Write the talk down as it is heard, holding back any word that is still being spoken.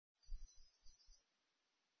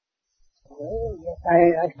Well, yes,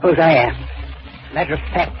 I suppose I am. Matter of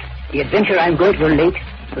fact, the adventure I'm going to relate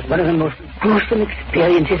was one of the most gruesome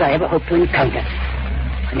experiences I ever hope to encounter.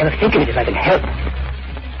 I never think of it if I can help.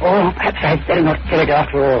 Oh, perhaps I'd better not tell it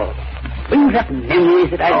after all. Brings up memories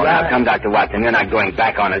that I'd rather... Now come, Dr. Watson, you're not going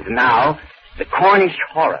back on us now. The Cornish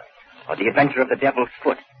Horror, or The Adventure of the Devil's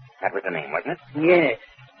Foot. That was the name, wasn't it? Yes,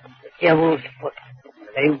 the Devil's Foot.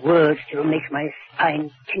 The very word still makes my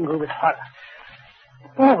spine tingle with horror.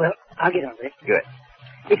 Oh, well, I'll get on with it. Good.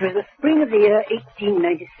 It was the spring of the year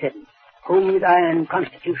 1897. Holmes' iron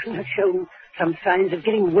constitution had shown some signs of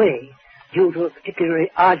giving way due to a particularly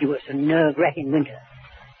arduous and nerve-wracking winter.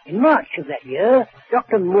 In March of that year,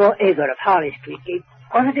 Dr. Moore Ager of Harley Street gave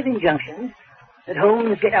positive injunctions that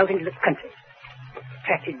Holmes get out into the country.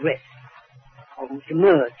 Protracted rest. Holmes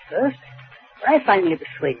demurred first, but I finally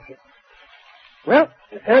persuaded him. Well,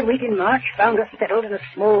 the third week in March found us settled in a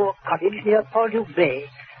small cottage near Pordew Bay,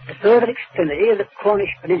 the further extremity of the Cornish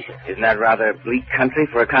Peninsula. Isn't that rather bleak country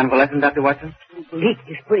for a convalescent, Dr. Watson? Bleak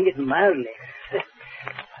is putting it mildly.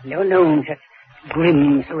 I've never known such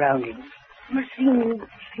grim surroundings. Must seem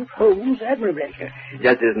to Holmes admirably.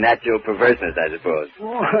 Just his natural perverseness, I suppose.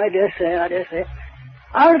 Oh, I dare say.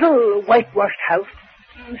 Our little whitewashed house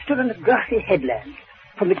stood on a grassy headland.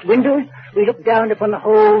 From its windows, we looked down upon the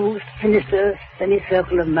whole sinister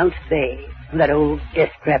semicircle of Mount Bay, and that old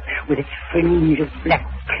death trap with its fringe of black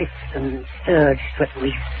cliffs and surge-swept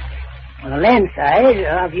reefs. On the land side,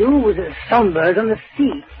 our view was as somber as on the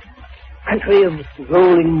sea. Country of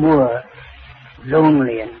rolling moor,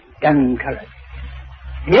 lonely and dun-colored.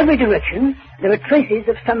 In every direction, there were traces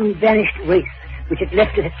of some vanished race, which had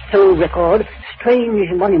left as its sole record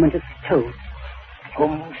strange monument of stone.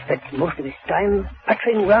 Holmes spent most of his time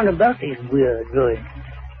puttering round about these weird ruins.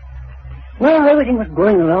 Well, everything was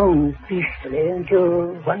going along peacefully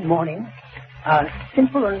until one morning our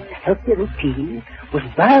simple and healthy routine was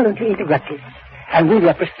violently interrupted, and we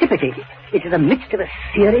were precipitated into the midst of a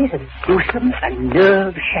series of gruesome and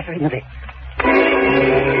nerve-shattering events.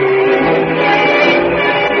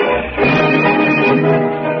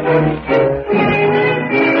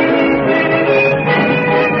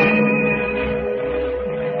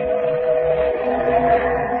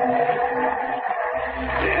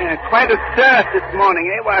 Quite a surf this morning,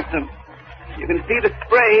 eh, Watson? You can see the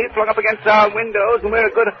spray flung up against our windows, and we're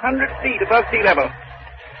a good 100 feet above sea level.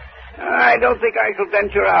 I don't think I shall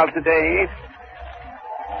venture out today.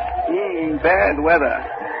 Bad weather.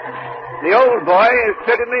 The old boy is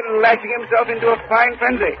certainly lashing himself into a fine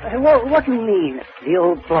frenzy. What do you mean, the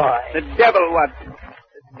old boy? The devil, Watson.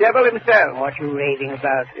 The devil himself. What are you raving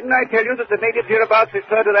about? Didn't I tell you that the natives hereabouts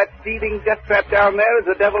refer to that seething death trap down there as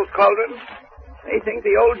the devil's cauldron? They think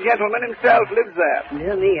the old gentleman himself lives there.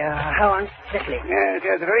 Dear me, how unsettling. Yes,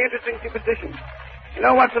 a very interesting superstition. You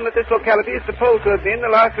know, Watson, that this locality is supposed to have been the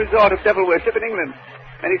last resort of devil worship in England.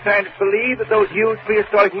 Many scientists believe that those huge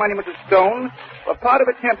prehistoric monuments of stone were part of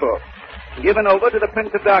a temple given over to the Prince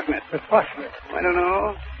of Darkness. Preposterous. I don't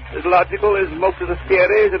know. As logical as most of the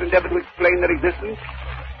theories that endeavor to explain their existence.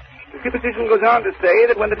 The superstition goes on to say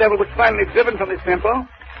that when the devil was finally driven from his temple,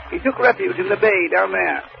 he took refuge in the bay down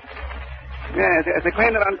there. Yes, they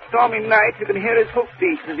claim that on stormy nights you can hear his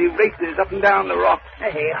hoofbeats as he races up and down the rocks.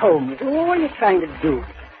 Hey, Holmes, what are you trying to do?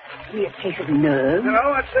 Give me a case of nerves? No,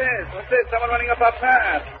 what's this? Someone running up our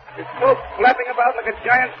path. His cloak flapping about like a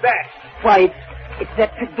giant's bat. Why, it's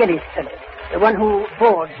that Tregellis fellow, the one who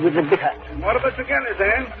forged with the bitter. What about Tregellis,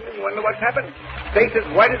 eh? You wonder what's happened. Face as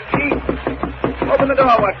white as sheet. Open the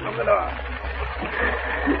door, Watson, open the door.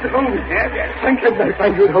 Mr. Holmes. Yes. Thank heaven I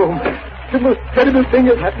find you at home. The most terrible thing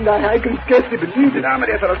has happened. I can scarcely believe it. Sit down, my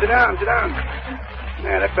dear fellow. Sit down.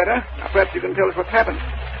 Yeah, that's better. Now, perhaps you can tell us what's happened.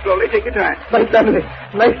 Slowly, take your time. My family,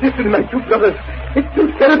 my sister and my two brothers. It's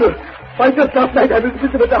too terrible. Why, just last night I was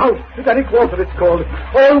with them at the house. The Danny Water, it's called.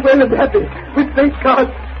 All well and happy, with great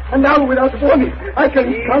cards. And now, without warning, I can...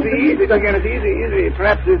 Easy, Tregellis, easy.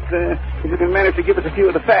 Perhaps if you can manage to give us a few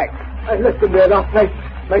of the facts. I left them there last night.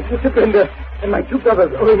 My sister Brenda and my two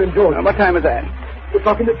brothers, Owen and George. What time is that? The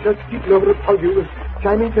clock in the church steeple over at Pordew was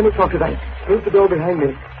chiming 10 o'clock as I closed the door behind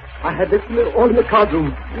me. I had left them all in the card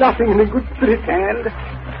room, laughing and in good spirits. And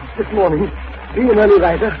this morning, being an early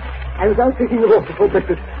riser, I was out taking a walk before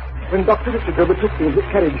breakfast when Dr. Richard overtook me in his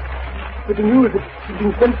carriage with the news that he'd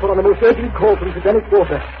been sent for on a most urgent call from Sedanic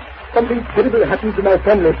Water. Something terrible happened to my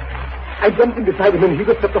family. I jumped in beside him and he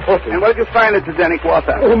whipped up the horses. And what did you find at Sedanic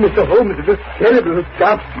Water? Oh, Mr. Holmes, it was terrible,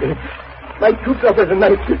 ghastly. My two brothers and my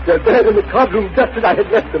sister there in the card room just as I had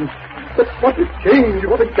left them. But what a change,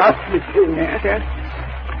 what a ghastly change. Yes.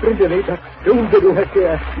 Brenda lay back stone dead in her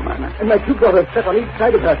chair. And my two brothers sat on each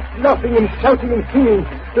side of her, laughing and shouting and singing.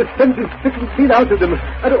 The sense is sticking clean out of them,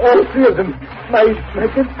 and all three of them. My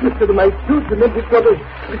dead sister and my two demented brothers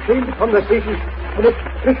retained upon their faces an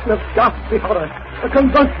expression of ghastly horror, a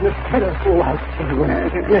convulsion of terror. Oh, I'll tell you.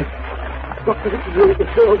 Yes. Dr. Richard was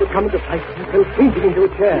so overcome at the sight, he fell fainting into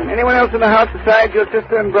a chair. Anyone else in the house besides your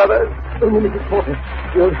sister and brothers? Only Mrs. Porter,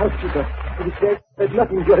 the old housekeeper. But he said there's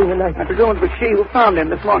nothing during the night. I presume it was she who found him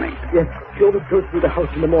this morning. Yes, she always goes through the house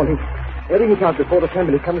in the morning, airing it out before the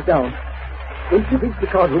family comes down. When she reached the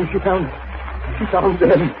card room, she found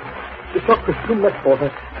them. The shock was too much for her.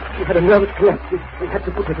 She had a nervous collapse. We had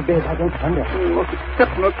to put her to bed. I don't wonder. Most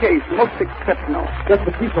exceptional case. Most exceptional. That's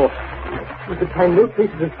what we thought. We could find no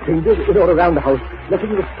traces of strangers in or around the house.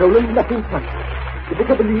 Nothing was stolen, nothing touched. The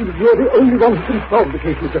vicar believes you're the only one who can solve the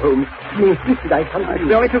case, Mr. Holmes. He insisted I come to you. I'd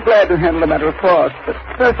be only too glad to handle the matter, of course. But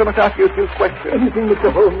first I must ask you a few questions. Anything,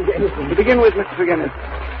 Mr. Holmes, anything. To begin with, Mr. McGinnis,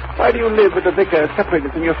 why do you live with the vicar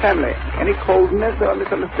separated from your family? Any coldness or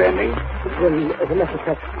misunderstanding? Well, as a matter of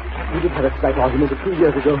fact, we did have a slight argument 2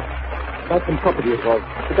 years ago. About some property it was.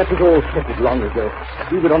 But that was all settled long ago.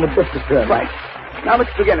 We were on the best of terms. Right. Now,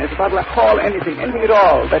 Mr. McGinnis, if I'd like to call anything at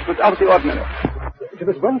all that was out of the ordinary. There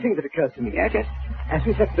was one thing that occurred to me. Yes, yes. As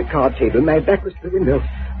we sat at the card table, my back was to the window.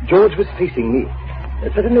 George was facing me.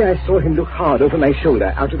 Suddenly I saw him look hard over my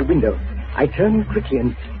shoulder out of the window. I turned quickly,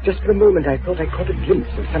 and just for a moment I thought I caught a glimpse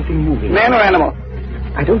of something moving. Man or animal?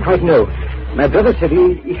 I don't quite know. My brother said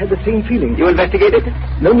he had the same feeling. You investigated?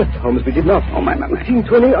 No, Mr. Holmes, we did not. Oh, my. It seemed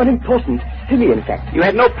to me unimportant. Silly, in fact. You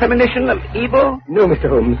had no premonition of evil? No, Mr.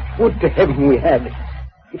 Holmes. Would to heaven we had.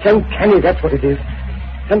 It's uncanny, that's what it is.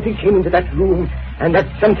 Something came into that room, and that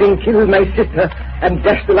something killed my sister and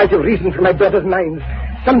dashed the light of reason from my brother's mind.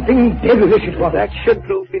 Something devilish it was. That should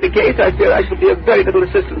prove to be the case. I fear I shall be of very little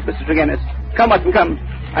assistance, Mr. McGinnis. Come, Watson, come.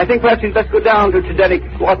 I think perhaps you'd best go down to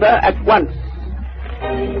Tredenick Quarter at once.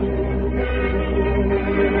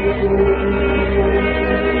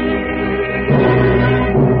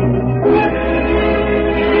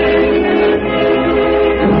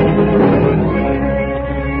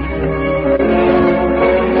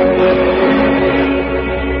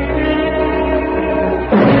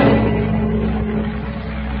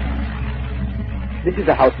 This is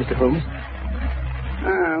the house, Mr. Holmes.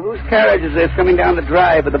 Whose carriage is this coming down the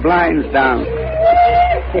drive with the blinds down?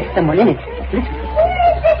 There's someone in it. Listen.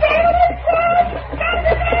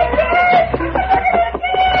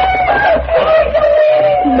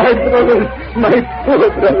 My brothers, my poor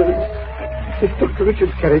brothers. It's Dr.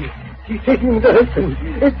 Richard's carriage. He's taking him to Hudson.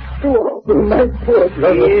 It's so awful, my poor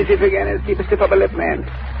brothers. Easy, McGinnis. Keep a stiff upper lip, man.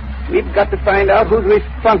 We've got to find out who's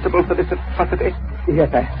responsible for this atrocity.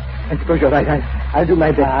 Yes, I suppose you're right. I'll do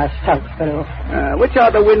my best. Stout fellow. Which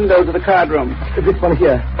are the windows of the card room? This one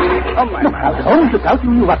here. Oh, my. Holmes, look out.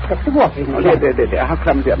 You've upset the water. Oh, dear. How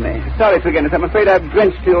clumsy of me. Sorry, McGinnis. I'm afraid I've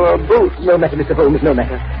drenched your boots. No matter, Mr. Holmes, no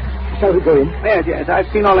matter. Shall we go in? Yes. I've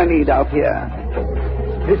seen all I need out here.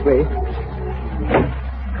 This way.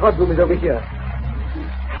 Card room is over here.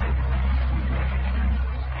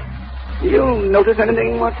 Do you notice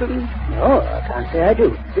anything, Watson? No, I can't say I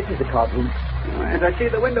do. This is the card room. As I see,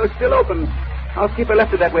 the window's still open. Housekeeper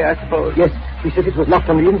left it that way, I suppose. Yes, she said it was locked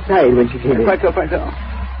on the inside when she came in. Quite so.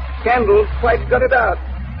 Candles quite got it out.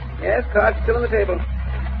 Yes, cards still on the table.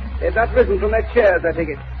 They've not risen from their chairs, I take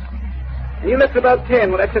it. And you left about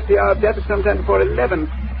 10. Well, that sets the hour of death at sometime before 11.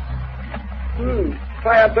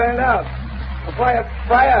 Fire burned out. A fire.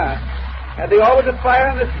 Had they always a fire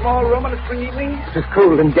in this small room on a spring evening? It was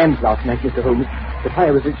cold and damp last night, Mr. Holmes. The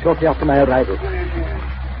fire was lit shortly after my arrival.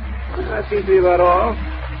 That seems to be about all.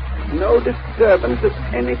 No disturbance of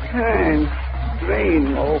any kind.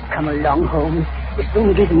 Strange. Oh, come along, Holmes. This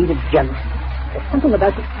thing gives me the jumps. There's something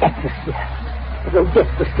about the atmosphere. As though death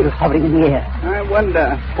was still hovering in the air. I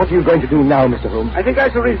wonder. What are you going to do now, Mr. Holmes? I think I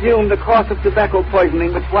shall resume the course of tobacco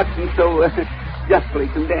poisoning which Watson so justly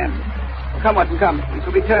condemned. Come, Watson, come. We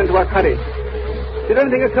shall return to our cottage. Should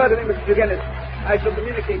anything occur to me, Mr. McGinnis, I shall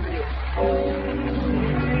communicate with you.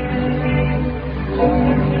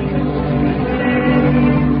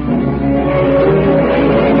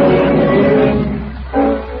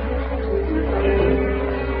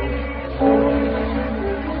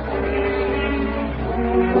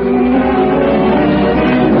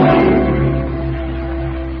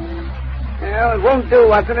 Well, it won't do,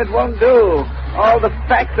 Watson, it won't do. All the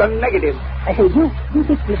facts are negative. I say, you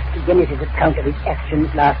think Mr. Dennis's account of his actions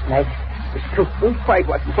last night was truthful? Quite,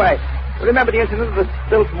 Watson, quite. Remember the incident of the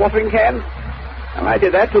spilt watering can? Well, I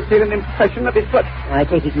did that to obtain an impression of his foot. I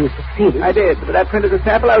take it you succeeded. I did. With that printed a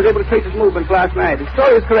sample, I was able to trace his movements last night. His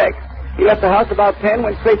story is correct. He left the house about 10,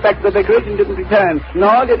 went straight back to the vicarage, and didn't return.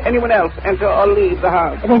 Nor did anyone else enter or leave the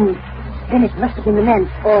house. Then Then it must have been the man,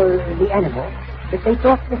 or the animal, that they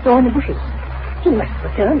thought they saw in the bushes. He must have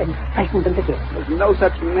returned and frightened them to death. There's no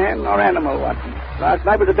such man or animal, Watson. Last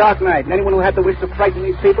night was a dark night, and anyone who had the wish to frighten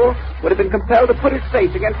these people would have been compelled to put his face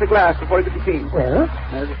against the glass before he could be seen. Well?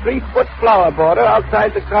 There's a 3-foot flower border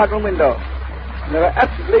outside the cardroom window. And there are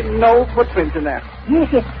absolutely no footprints in there. Yes,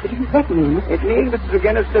 but doesn't that mean? It means Mrs.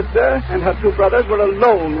 Regenna's sister and her 2 brothers were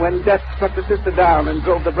alone when death struck the sister down and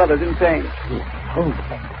drove the brothers insane. Yes, hold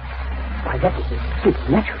that. Why, that is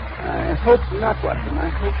supernatural. I hope not, Watson. I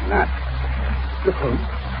hope not. Look, Holmes.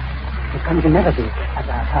 There comes another visitor at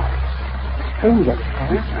our house. A stranger this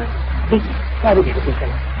time. Big, savage looking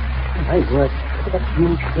fellow. My word, look at that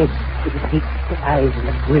huge head with the big eyes and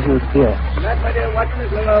the grizzled beard. That, my dear Watson, is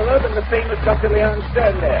none other than the famous Dr. Leon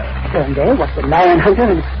Sterndale. Sterndale? What's the lion hunter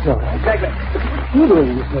and explorer? Exactly. What's he doing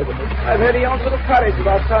in this neighborhood? I've heard he owns a little cottage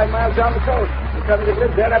about 5 miles down the coast. He comes to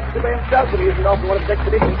live there after the way himself, but he isn't off on one of his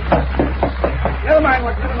expeditions. Never mind,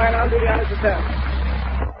 Watson, never mind. I'll do the honors myself.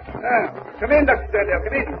 Come in, Dr. Sterndale,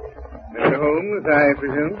 come in. Mr. Holmes, I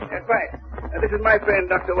presume? Yes, quite. This is my friend,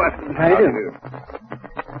 Dr. Watson. How do you do?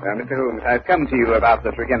 Mr. Holmes, I've come to you about the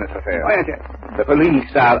Tregennis affair. Oh, yes. The police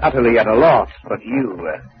are utterly at a loss, but you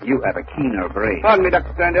have a keener brain. Pardon me,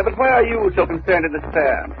 Dr. Sterndale, but why are you so concerned in this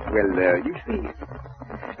affair? Well, you see,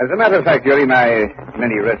 as a matter of fact, during my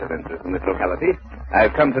many residences in this locality,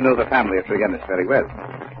 I've come to know the family of Tregennis very well.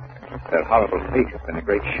 Their horrible fate has been a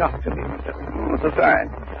great shock to me, Mr. Holmes. Oh, so sorry.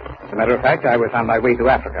 As a matter of fact, I was on my way to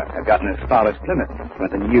Africa. I've gotten as far as Plymouth when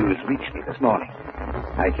the news reached me this morning.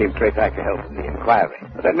 I came straight back to help in the inquiry.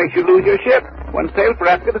 But that makes you lose your ship. One sailed for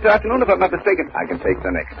Africa this afternoon, if I'm not mistaken. I can take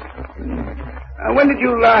the next. When did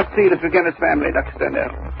you last see the Tregennis family, Dr.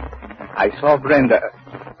 Sterndale? I saw Brenda,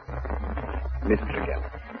 Miss Tregennis,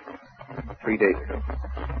 3 days ago,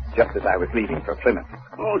 just as I was leaving for Plymouth.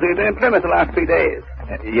 Oh, so you've been in Plymouth the last 3 days?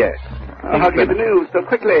 Yes. How'd you get the news so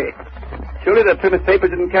quickly? Surely the Plymouth papers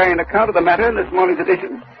didn't carry an account of the matter in this morning's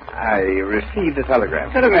edition. I received a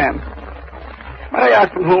telegram. Telegram? Might I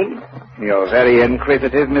ask from whom? You're very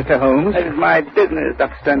inquisitive, Mr. Holmes. That is my business,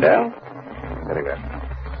 Dr. Sterndale. Very well.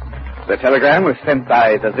 The telegram was sent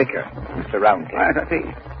by the vicar, Mr. Roundcliffe. Right, I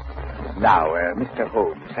see. Now, Mr.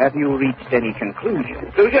 Holmes, have you reached any conclusion?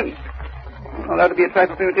 Conclusion? Well, that would be a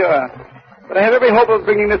trifle premature. But I have every hope of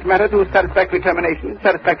bringing this matter to a satisfactory termination.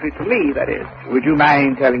 Satisfactory to me, that is. Would you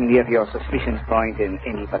mind telling me if your suspicions point in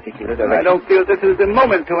any particular direction? I don't feel this is the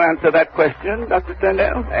moment to answer that question, Dr.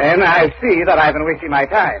 Sterndale. And I see that I've been wasting my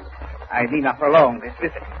time. I need not prolong this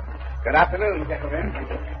visit. Good afternoon, gentlemen.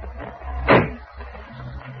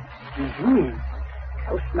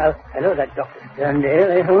 House-mouthed fellow, that Dr.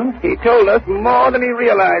 Sterndale, eh, Holmes? He told us more than he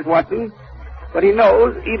realized, Watson. But he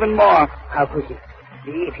knows even more. How could he?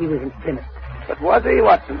 If he was in Plymouth. But was he,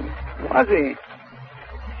 Watson? Was he?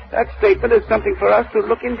 That statement is something for us to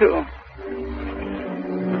look into.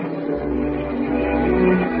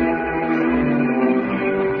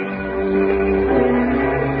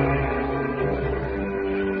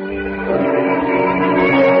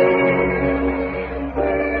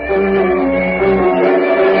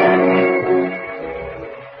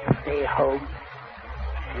 Stay home.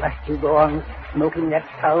 Must you go on smoking that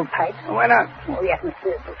foul pipe? Why not? Oh, the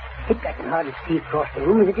atmosphere is so thick I can hardly see across the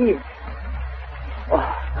room as it is. Oh,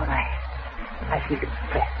 Lord, I feel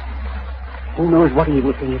depressed. Who knows what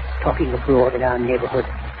evil thing is talking abroad in our neighborhood?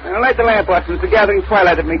 Now, light the lamp, Watson. It's the gathering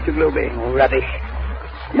twilight that makes you gloomy. Oh, rubbish.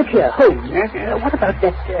 Look here, Holmes. Yes? What about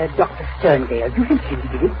that Dr. Sterndale? Do you think he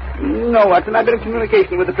did it? No, Watson. I've been in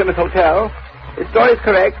communication with the Plymouth Hotel. His story is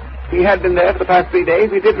correct. He had been there for the past 3 days.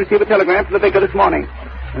 We did receive a telegram from the vicar this morning.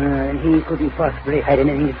 And he couldn't possibly have had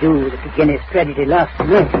anything to do with the Tregennis tragedy last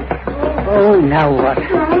night. Oh, now what?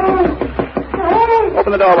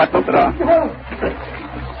 Open the door, Watson. Open the door.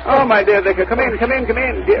 Oh, my dear vicar. Come in, come in, come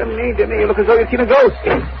in. Dear me, you look as though you've seen a ghost.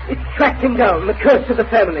 It tracked him down, the curse of the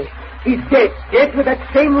family. He's dead. Dead with that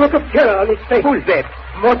same look of terror on his face. Who's dead?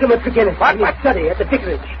 Mortimer Tregennis in his study at the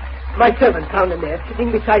vicarage. My servant found him there,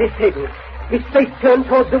 sitting beside his table, his face turned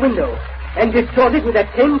towards the window, and distorted with that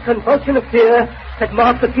same convulsion of fear that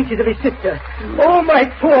marked the features of his sister. Oh, my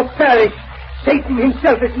poor parish! Satan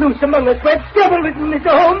himself is loose among us. We're devil-ridden, Mr.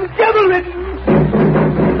 Holmes, devil-ridden!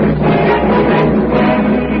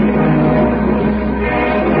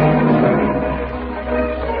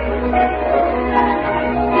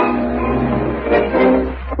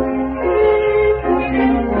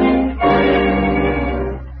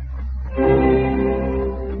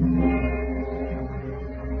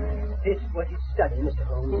 This was his study, Mr.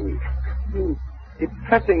 Holmes.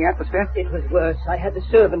 Depressing atmosphere. It was worse. I had the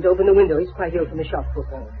servant open the window. He's quite ill from the shock, poor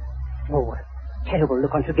fellow. Oh, terrible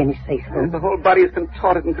look on Tregennis' face, Holmes. The whole body is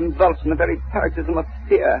contorted and convulsed in the very paroxysm of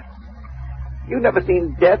fear. You've never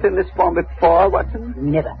seen death in this form before, Watson?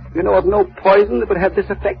 Never. You know of no poison that would have this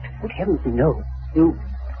effect? Good heavens, no. You...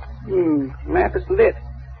 Lamp is lit.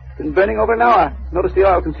 It's been burning over an hour. Notice the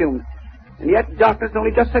oil consumed. And yet darkness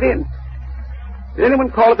only just set in. Did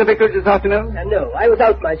anyone call at the vicarage this afternoon? No, I was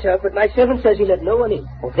out myself, but my servant says he let no one in.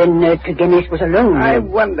 Oh, then Tregennis was alone. I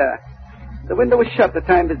wonder. The window was shut at the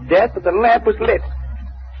time of his death, but the lamp was lit.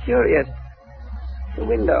 Curious. The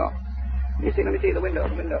window. Let me see, the window.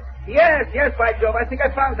 Yes, by Jove, I think I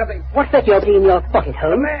found something. What's that you're in your pocket,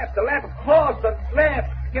 Holmes? The lamp, of course, the lamp.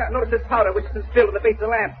 Yeah, notice this powder, which is still at the base of the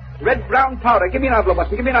lamp. Red-brown powder. Give me an envelope,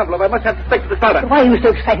 Watson. I must have suspected this powder. Why are you so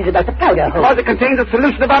excited about the powder, Holmes? Because it contains a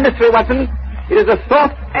solution of our mystery, Watson. It is the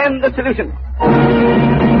source and the solution.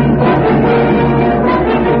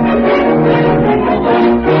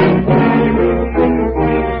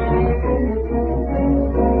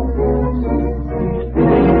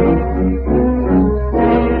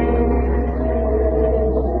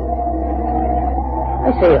 I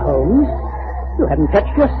say, Holmes, you haven't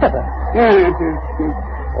touched your supper.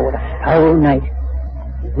 Oh, what a foul night.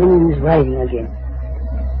 The wind's rising again.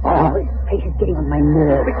 Oh, this place is getting on my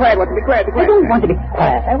nerves. Be quiet, Watson, be quiet. I don't want to be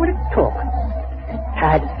quiet. I want to talk. I'm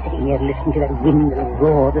tired of sitting here listening to that wind and the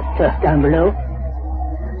roar of the surf down below.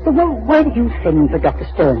 So, well, why did you send for Dr.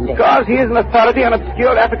 Stone then? Because he is an authority on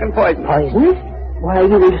obscure African poison. Poison? Why are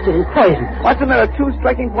you interested in poison? Watson, there are two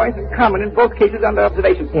striking points in common in both cases under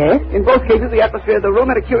observation. Yes? In both cases, the atmosphere of the room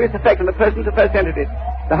had a curious effect on the persons who first entered it.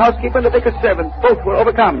 The housekeeper and the vicar's servant both were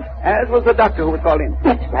overcome, as was the doctor who was called in.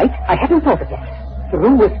 That's right. I hadn't thought of that. The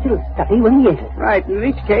room was still stuffy when he entered. Right. In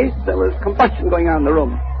each case, there was combustion going on in the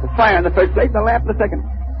room. The fire in the first place, the lamp in the second.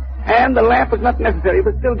 And the lamp was not necessary. It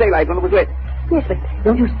was still daylight when it was lit. Yes, but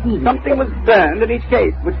don't you see? Something was burned in each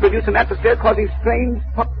case, which produced an atmosphere causing strange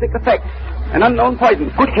toxic effects. An unknown poison.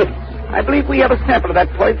 Good heavens. I believe we have a sample of that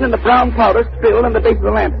poison in the brown powder spilled on the base of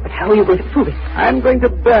the lamp. But how are you going to prove it? I'm going to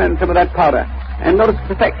burn some of that powder. And notice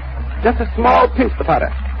its effect. Just a small pinch of the powder.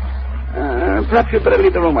 Perhaps you'd better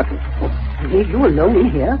leave the room, Watson. Leave you alone in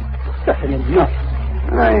here? Certainly not.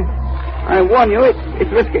 I warn you,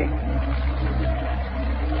 it's risky.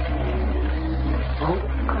 Oh,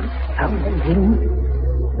 confound the wind.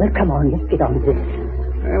 Well, come on, let's get on with this.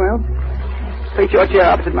 Very well. Place your chair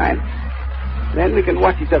opposite mine. Then we can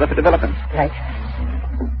watch each other for developments. Right.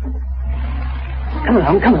 Come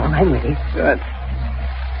along, I'm ready. Good.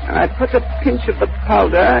 I put a pinch of the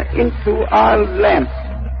powder into our lamp.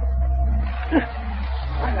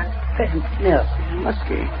 What a pleasant smell.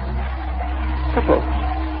 Musky. Supple.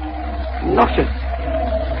 Nauseous.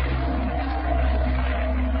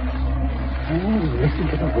 Oh, listen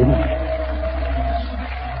to the wind.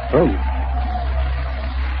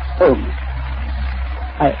 Holmes.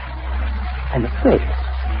 I'm afraid.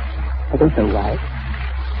 I don't know why.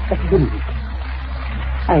 That wind.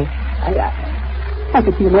 I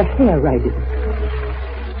could feel my hair rising.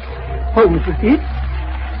 Holmes, you see it?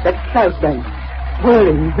 That cloud bank,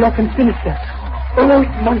 whirling, black and sinister. Oh,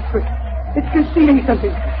 it's monstrous. It's concealing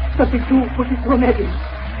something. Something too romantic.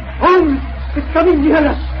 Holmes, it's coming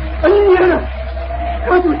nearer. And nearer.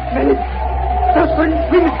 Can't you smell it? Suffering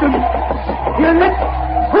crimson. Hear that?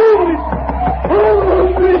 Holmes!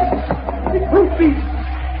 Holmes! It's Holmes!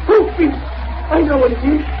 Holmes! I know what it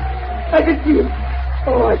is. I can see it.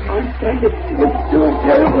 Oh, I can't stand it. It's too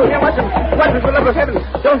terrible. Here, Watson, for love of heaven.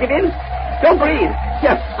 Don't get in. Don't breathe.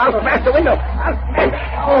 Here, I'll smash the window. I'll smash it.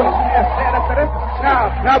 Oh, there, that's better.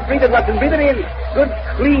 Now, breathe it, Watson. Breathe it in. Good,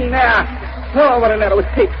 clean air. Oh, what a narrow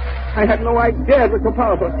escape. I had no idea it was so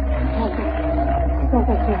powerful. I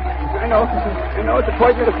know. It's a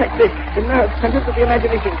poison that affects the nerves, centers of the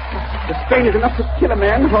imagination. The strain is enough to kill a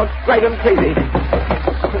man or drive him crazy.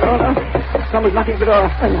 No. Someone's knocking at the door.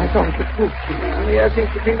 And I thought it was true. The air seems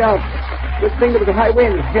to be cleaned out. Good thing there was a high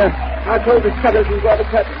wind. Here, I'll close the shutters and draw the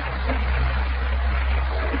curtain.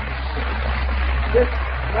 Yes,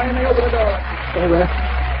 I may open the door. Very well.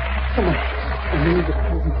 Come on. I need the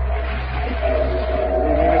curtain.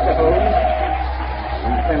 Mr. Holmes.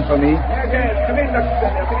 Send for me. Yes. Come in, Dr.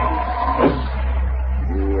 Stone. Come in.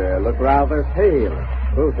 You look rather pale,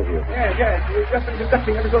 both of you. Yes. We've just been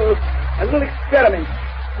conducting a little experiment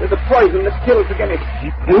with the poison that kills again.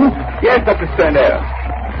 You? Yes, Dr. Sterndale.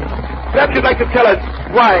 Perhaps you'd like to tell us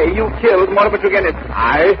why you killed Mortimer Tregennis.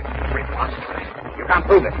 I? You can't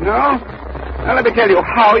prove it. No? Now, let me tell you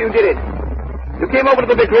how you did it. You came over to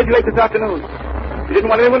the vicarage late this afternoon. You didn't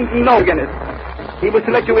want anyone to know Gennis. He was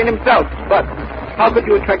to let you in himself, but how could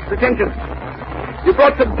you attract his attention? You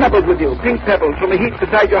brought some pebbles with you, pink pebbles, from a heap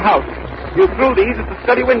beside your house. You threw these at the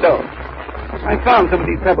study window. I found some of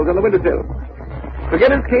these pebbles on the windowsill.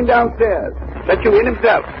 Tregennis came downstairs, let you in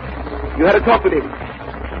himself. You had a talk with him.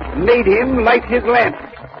 Made him light his lamp.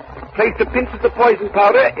 Placed a pinch of the poison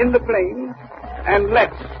powder in the flame and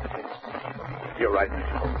left. You're right,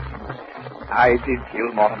 Mr. Holmes. I did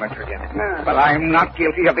kill Mortimer Tregennis. But I'm not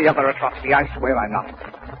guilty of the other atrocity. I swear I'm not.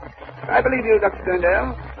 I believe you, Dr.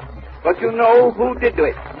 Sterndale. But you know who did do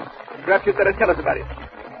it. Perhaps you'd better tell us about it.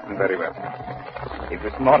 Very well. It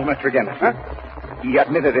was Mortimer Tregennis, huh? He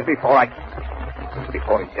admitted it before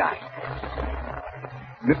he died.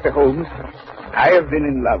 Mr. Holmes, I have been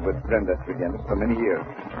in love with Brenda Tregennis for many years.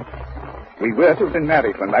 We were to have been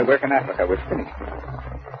married when my work in Africa was finished.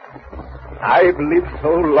 I've lived so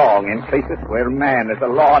long in places where man is a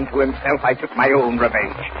law unto himself, I took my own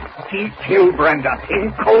revenge. He killed Brenda.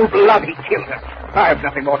 In cold blood, he killed her. I have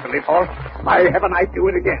nothing more to live for. By heaven, I'd do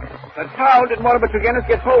it again. But how did Mortimer Tregennis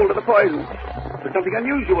get hold of the poison? It was something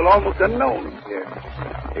unusual, almost unknown. Yes.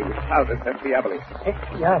 It was powdered at Diaboli.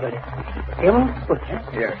 Diaboli? Devil's foot, eh?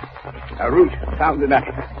 Yes. A root found in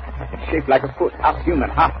Africa. Shaped like a foot, half human,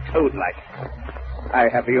 half toad-like. I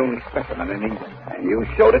have the only specimen in England. And you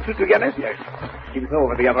showed it to Tregennis? Yes. He was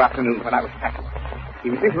over the other afternoon when I was packing. He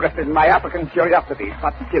was interested in my African curiosities,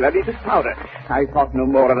 particularly this powder. I thought no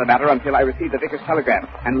more of the matter until I received the vicar's telegram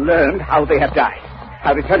and learned how they had died.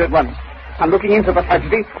 I returned at once. On looking into the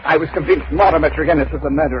tragedy, I was convinced Mortimer Tregennis was the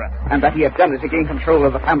murderer and that he had done it to gain control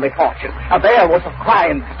of the family fortune. Now, there was a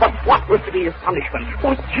crime, but what was to be his punishment?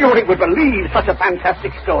 What jury would believe such a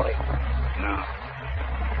fantastic story? No.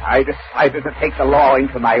 I decided to take the law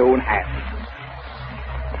into my own hands.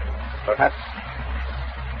 Perhaps,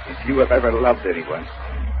 if you have ever loved anyone,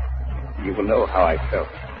 you will know how I felt.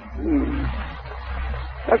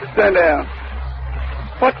 Dr. Sterndale,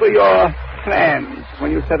 what were your plans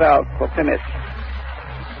when you set out for Plymouth?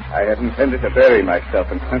 I had intended to bury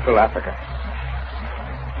myself in Central Africa.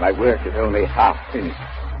 My work is only half finished.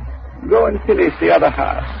 Go and finish the other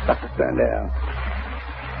half, Dr. Sterndale.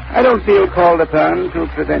 I don't feel called upon to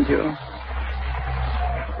present you.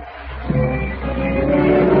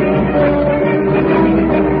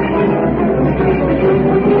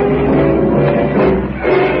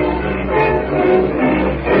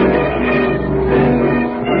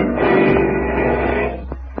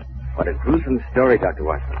 What a gruesome story, Dr.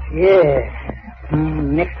 Watson. Yes.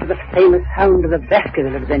 Next to the famous Hound of the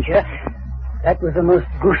Baskerville adventure, that was the most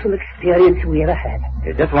gruesome experience we ever had.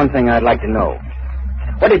 There's just one thing I'd like to know.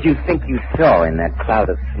 What did you think you saw in that cloud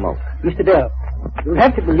of smoke? Mr. Dell, you'll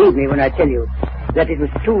have to believe me when I tell you that it was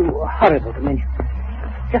too horrible to mention.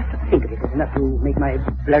 Just to think of it was enough to make my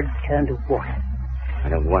blood turn to water. I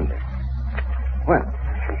don't wonder. Well,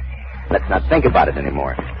 let's not think about it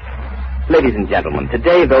anymore. Ladies and gentlemen,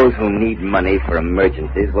 today those who need money for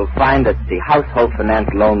emergencies will find that the Household Finance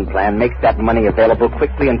Loan Plan makes that money available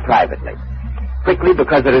quickly and privately. Quickly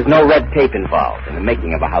because there is no red tape involved in the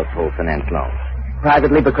making of a household finance loan.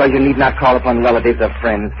 Privately because you need not call upon relatives or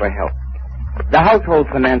friends for help. The Household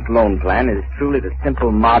Finance Loan Plan is truly the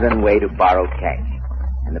simple modern way to borrow cash.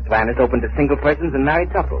 And the plan is open to single persons and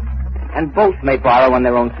married couples. And both may borrow on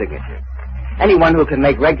their own signature. Anyone who can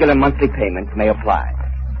make regular monthly payments may apply.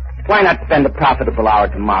 Why not spend a profitable hour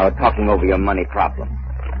tomorrow talking over your money problem?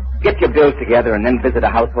 Get your bills together and then visit a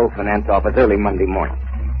household finance office early Monday morning.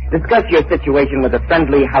 Discuss your situation with a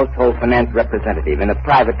friendly household finance representative in a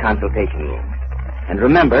private consultation room. And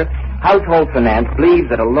remember, Household Finance believes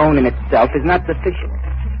that a loan in itself is not sufficient.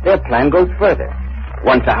 Their plan goes further.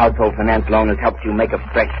 Once a household finance loan has helped you make a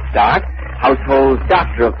fresh start, Household's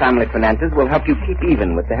Doctor of Family Finances will help you keep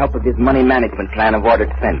even with the help of his money management plan of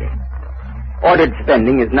ordered spending. Ordered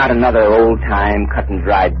spending is not another old-time,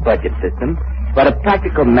 cut-and-dried budget system, but a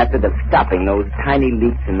practical method of stopping those tiny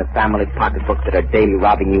leaks in the family pocketbook that are daily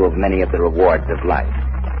robbing you of many of the rewards of life.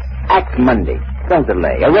 Act Monday. Don't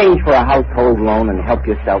delay. Arrange for a household loan and help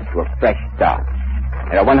yourself to a fresh start.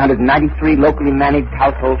 There are 193 locally managed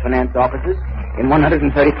household finance offices in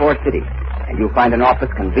 134 cities, and you'll find an office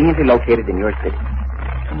conveniently located in your city.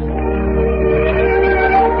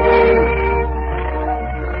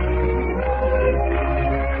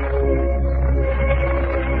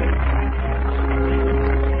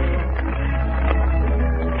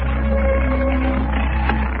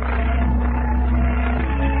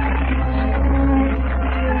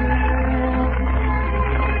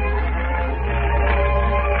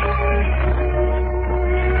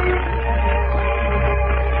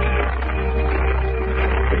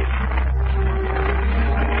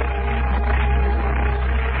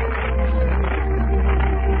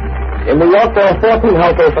 In New York, there are 14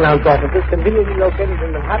 household finance offices conveniently located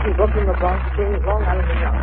in Manhattan, Brooklyn, the Bronx, Queens, Long Island, and Yonkers.